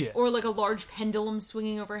at you. Or like a large pendulum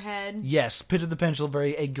swinging overhead. Yes, Pit of the Pendulum,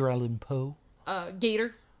 very Edgar Allan Poe.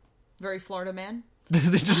 Gator, very Florida man.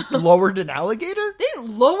 They just lowered an alligator? They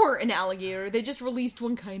didn't lower an alligator. They just released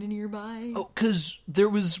one kind of nearby. Oh, because there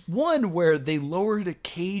was one where they lowered a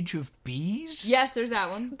cage of bees? Yes, there's that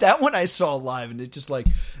one. That one I saw live, and it just like,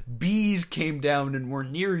 bees came down and were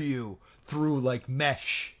near you through like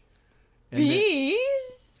mesh. And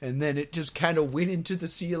bees? And then it just kind of went into the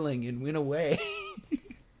ceiling and went away.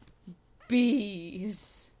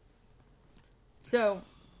 Bees. So,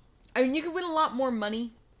 I mean, you could win a lot more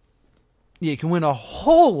money. Yeah, you can win a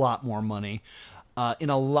whole lot more money in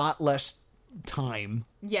a lot less time.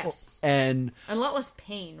 Yes. And a lot less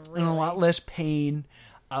pain, really. And a lot less pain.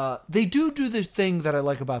 They do the thing that I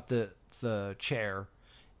like about the chair,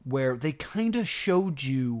 where they kind of showed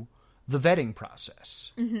you the vetting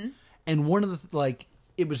process. Mm-hmm. And one of the,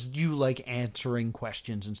 it was you, answering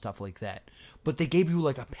questions and stuff like that. But they gave you,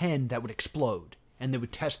 a pen that would explode. And they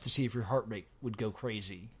would test to see if your heart rate would go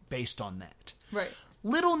crazy based on that. Right.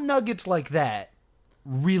 Little nuggets like that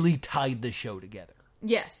really tied the show together.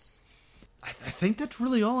 Yes. I think that's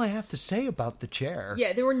really all I have to say about the chair.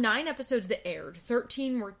 Yeah, there were 9 episodes that aired.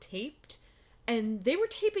 13 were taped. And they were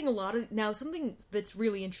taping a lot of... Now, something that's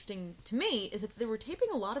really interesting to me is that they were taping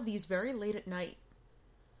a lot of these very late at night.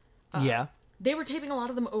 Yeah. They were taping a lot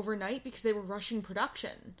of them overnight because they were rushing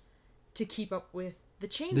production to keep up with The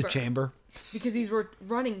Chamber. The Chamber. Because these were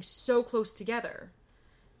running so close together.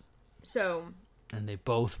 So... And they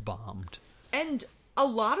both bombed. And a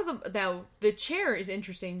lot of them... Now, The Chair is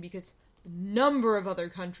interesting because a number of other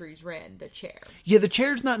countries ran The Chair. Yeah, The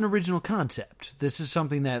Chair's not an original concept. This is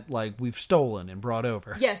something that, we've stolen and brought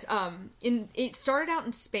over. Yes, it started out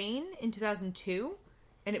in Spain in 2002,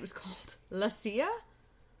 and it was called La Silla.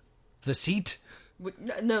 The seat?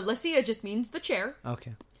 No, La Silla just means the chair.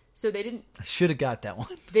 Okay. So they didn't... I should have got that one.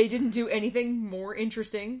 They didn't do anything more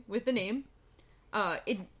interesting with the name.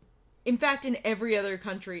 In fact, in every other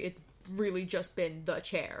country, it's really just been The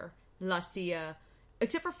Chair, La Silla,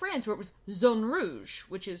 except for France, where it was Zone Rouge,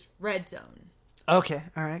 which is Red Zone. Okay,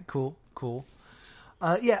 all right, cool.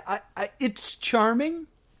 Yeah, it's charming,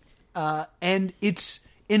 and it's,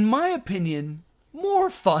 in my opinion, more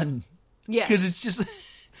fun. Yeah. Because it's just...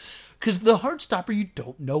 Because the Heartstopper, you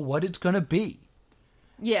don't know what it's going to be.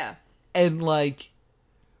 Yeah. And,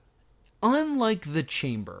 unlike The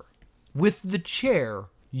Chamber, with The Chair...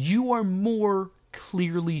 you are more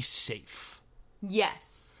clearly safe.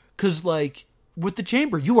 Yes. Because, with the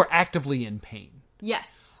chamber, you are actively in pain.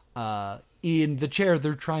 Yes. In the chair,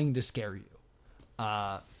 they're trying to scare you.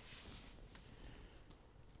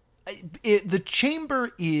 The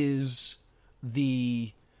chamber is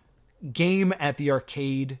the game at the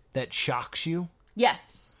arcade that shocks you.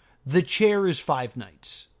 Yes. The chair is Five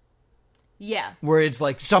Nights. Yeah. Where it's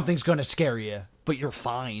something's going to scare you, but you're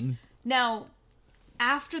fine. Now...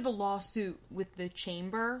 after the lawsuit with the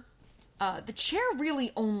Chamber, the chair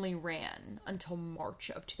really only ran until March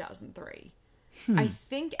of 2003. I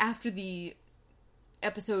think after the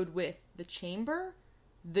episode with the Chamber,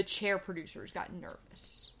 the chair producers got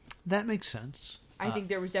nervous. That makes sense. I think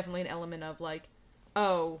there was definitely an element of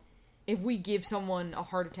if we give someone a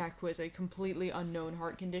heart attack who has a completely unknown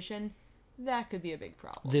heart condition, that could be a big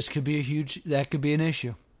problem. That could be an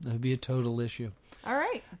issue. That would be a total issue. All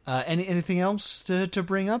right. Anything else to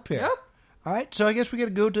bring up here? Nope. All right, so I guess we got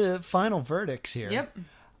to go to final verdicts here. Yep.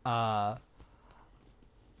 I'm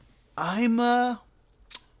going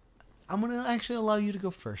to actually allow you to go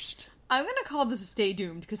first. I'm going to call this a Stay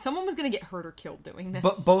Doomed because someone was going to get hurt or killed doing this.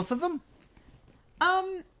 But both of them?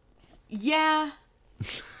 Yeah.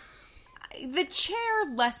 The chair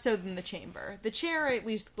less so than the chamber. The chair I at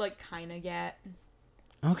least, like, kind of get.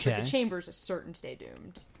 Okay. But the chamber's a certain stay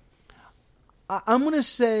doomed. I'm going to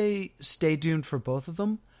say stay doomed for both of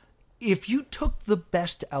them. If you took the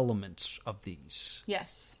best elements of these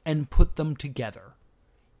Yes. and put them together,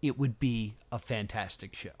 it would be a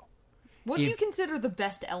fantastic show. What do you consider the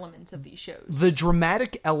best elements of these shows? The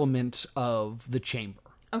dramatic elements of The Chamber.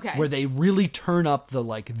 Okay. Where they really turn up the,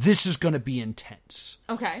 like, this is going to be intense.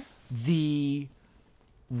 Okay. The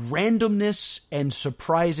randomness and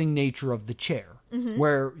surprising nature of the chair. Mm-hmm.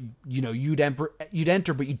 Where, you know, you'd enter,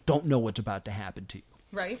 but you don't know what's about to happen to you.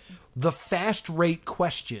 Right. The fast rate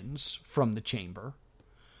questions from the chamber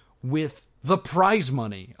with the prize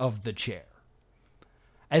money of the chair.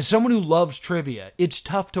 As someone who loves trivia, it's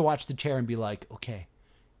tough to watch the chair and be like, okay,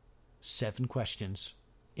 7 questions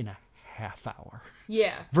in a half hour.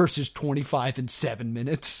 Yeah. Versus 25 in 7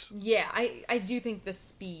 minutes. Yeah, I do think the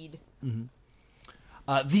speed. Mm-hmm.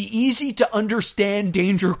 The easy to understand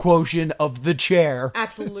danger quotient of the chair.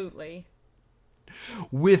 Absolutely.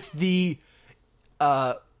 With the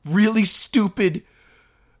really stupid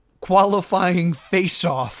qualifying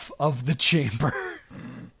face-off of the chamber.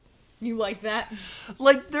 You like that?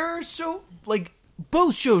 Like,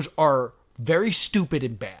 both shows are very stupid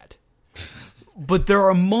and bad. But there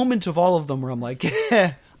are moments of all of them where I'm like,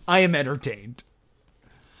 I am entertained.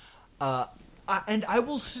 And I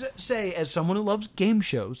will say, as someone who loves game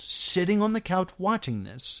shows, sitting on the couch watching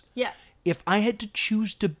this, yeah, if I had to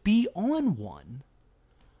choose to be on one,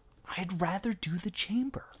 I'd rather do the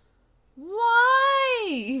chamber.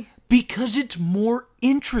 Why? Because it's more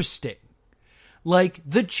interesting. Like,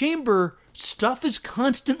 the chamber, stuff is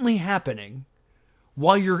constantly happening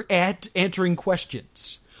while you're answering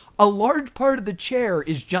questions. A large part of the chair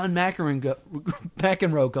is John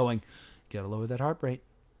McEnroe going, gotta lower that heart rate.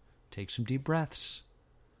 Take some deep breaths.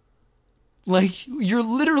 Like, you're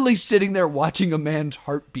literally sitting there watching a man's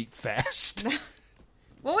heart beat fast.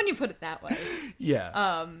 Well, when you put it that way.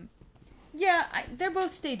 Yeah. Yeah, they're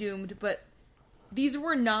both stay doomed, but these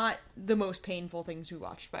were not the most painful things we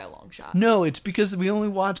watched by a long shot. No, it's because we only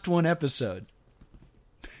watched one episode.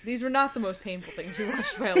 These were not the most painful things we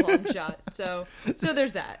watched by a long shot. So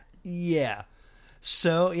there's that. Yeah.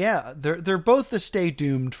 So, yeah, they're both the stay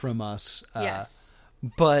doomed from us. Yes.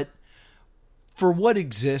 But for what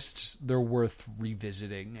exists, they're worth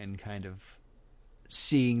revisiting and kind of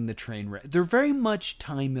seeing the train wreck. They're very much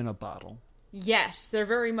time in a bottle. Yes, they're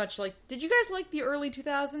very much like, did you guys like the early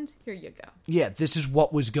 2000s? Here you go. Yeah, this is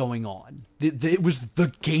what was going on. It was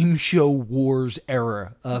the game show wars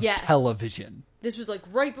era of television. This was like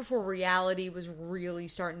right before reality was really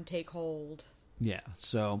starting to take hold. Yeah,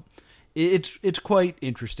 so it's quite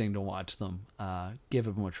interesting to watch them. Give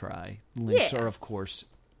them a try. Links are, of course,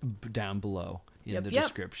 down below in the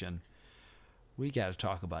description. We got to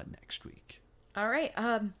talk about next week. All right.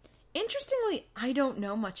 Interestingly, I don't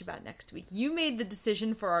know much about next week. You made the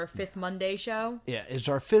decision for our 5th Monday show. Yeah, it's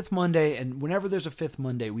our 5th Monday, and whenever there's a 5th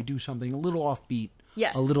Monday, we do something a little offbeat,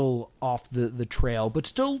 yes, a little off the trail, but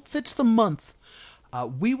still fits the month.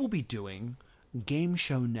 We will be doing Game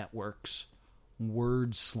Show Network's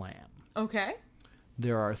Word Slam. Okay.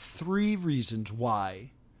 There are 3 reasons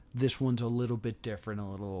why this one's a little bit different, a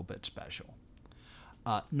little bit special.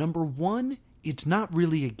 Number 1, it's not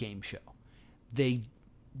really a game show. They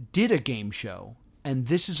did a game show, and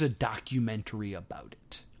this is a documentary about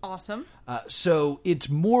it. Awesome. So it's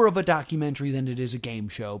more of a documentary than it is a game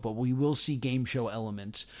show, but we will see game show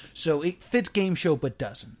elements. So it fits game show, but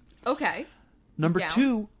doesn't. Okay. Number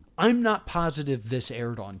 2, I'm not positive this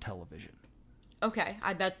aired on television. Okay,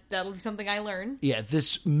 that'll be something I learn. Yeah,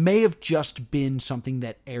 this may have just been something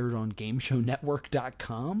that aired on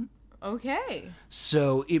GameShowNetwork.com. Okay.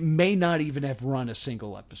 So it may not even have run a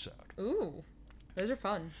single episode. Ooh, those are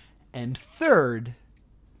fun. And third,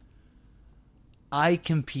 I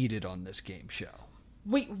competed on this game show.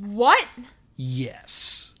 Wait, what?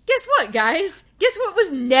 Yes. Guess what, guys? Guess what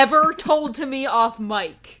was never told to me off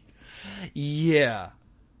mic? Yeah.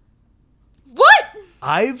 What?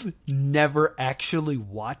 I've never actually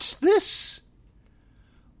watched this,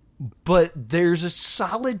 but there's a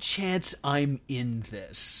solid chance I'm in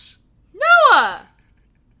this. Noah!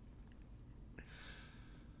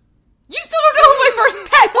 You still don't know who my first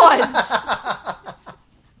pet was!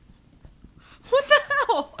 What the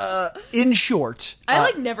hell? In short...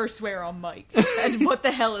 I, never swear on mic. And what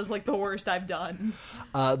the hell is, the worst I've done?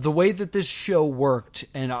 The way that this show worked,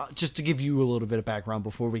 and just to give you a little bit of background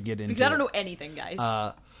before we get into it... Because I don't know anything,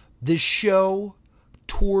 guys. This show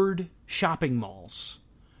toured shopping malls,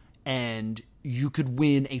 and you could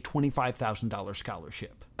win a $25,000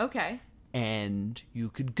 scholarship. Okay. And you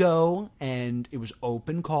could go, and it was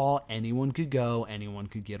open call. Anyone could go, anyone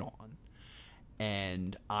could get on.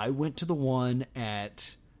 And I went to the one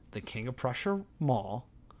at the King of Prussia Mall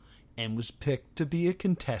and was picked to be a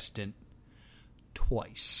contestant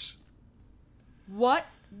twice. What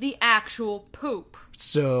the actual poop?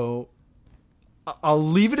 So I'll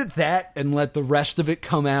leave it at that and let the rest of it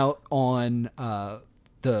come out on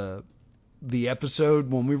the episode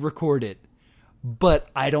when we record it. But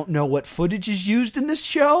I don't know what footage is used in this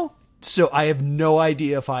show, so I have no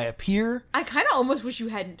idea if I appear. I kind of almost wish you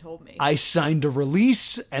hadn't told me. I signed a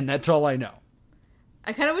release, and that's all I know.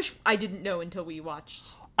 I kind of wish I didn't know until we watched.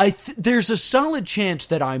 There's a solid chance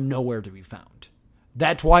that I'm nowhere to be found.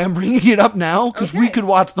 That's why I'm bringing it up now, because we could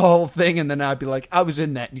watch the whole thing, and then I'd be like, I was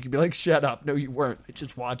in that, and you could be like, shut up. No, you weren't. I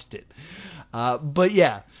just watched it. But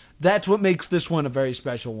yeah, that's what makes this one a very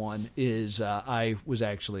special one, is I was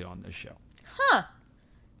actually on this show. Huh.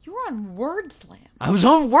 You were on Word Slam. I was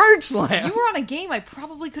on Word Slam. You were on a game I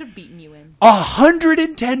probably could have beaten you in.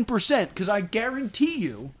 110%, because I guarantee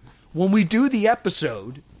you, when we do the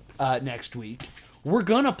episode next week, we're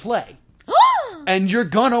gonna play. And you're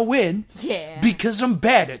gonna win. Yeah. Because I'm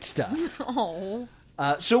bad at stuff. Oh.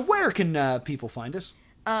 So where can people find us?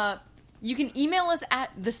 You can email us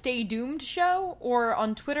at the Stay Doomed Show, or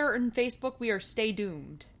on Twitter and Facebook, we are Stay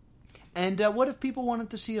Doomed. And what if people wanted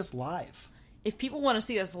to see us live? If people want to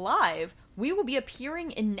see us live, we will be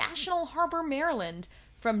appearing in National Harbor, Maryland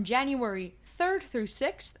from January 3rd through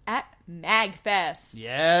 6th at MagFest.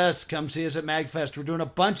 Yes, come see us at MagFest. We're doing a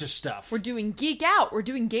bunch of stuff. We're doing Geek Out. We're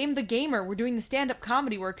doing Game the Gamer. We're doing the Stand-Up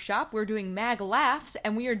Comedy Workshop. We're doing Mag Laughs.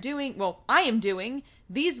 And we are doing, well, I am doing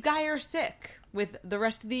These Guy Are Sick with the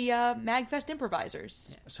rest of the MagFest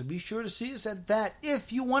improvisers. Yeah, so be sure to see us at that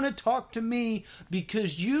if you want to talk to me,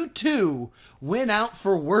 because you too went out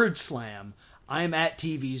for Word Slam. I'm at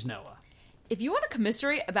TV's Noah. If you want to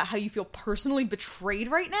commiserate about how you feel personally betrayed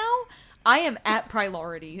right now, I am at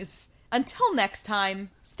Priorities. Until next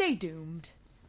time, stay doomed.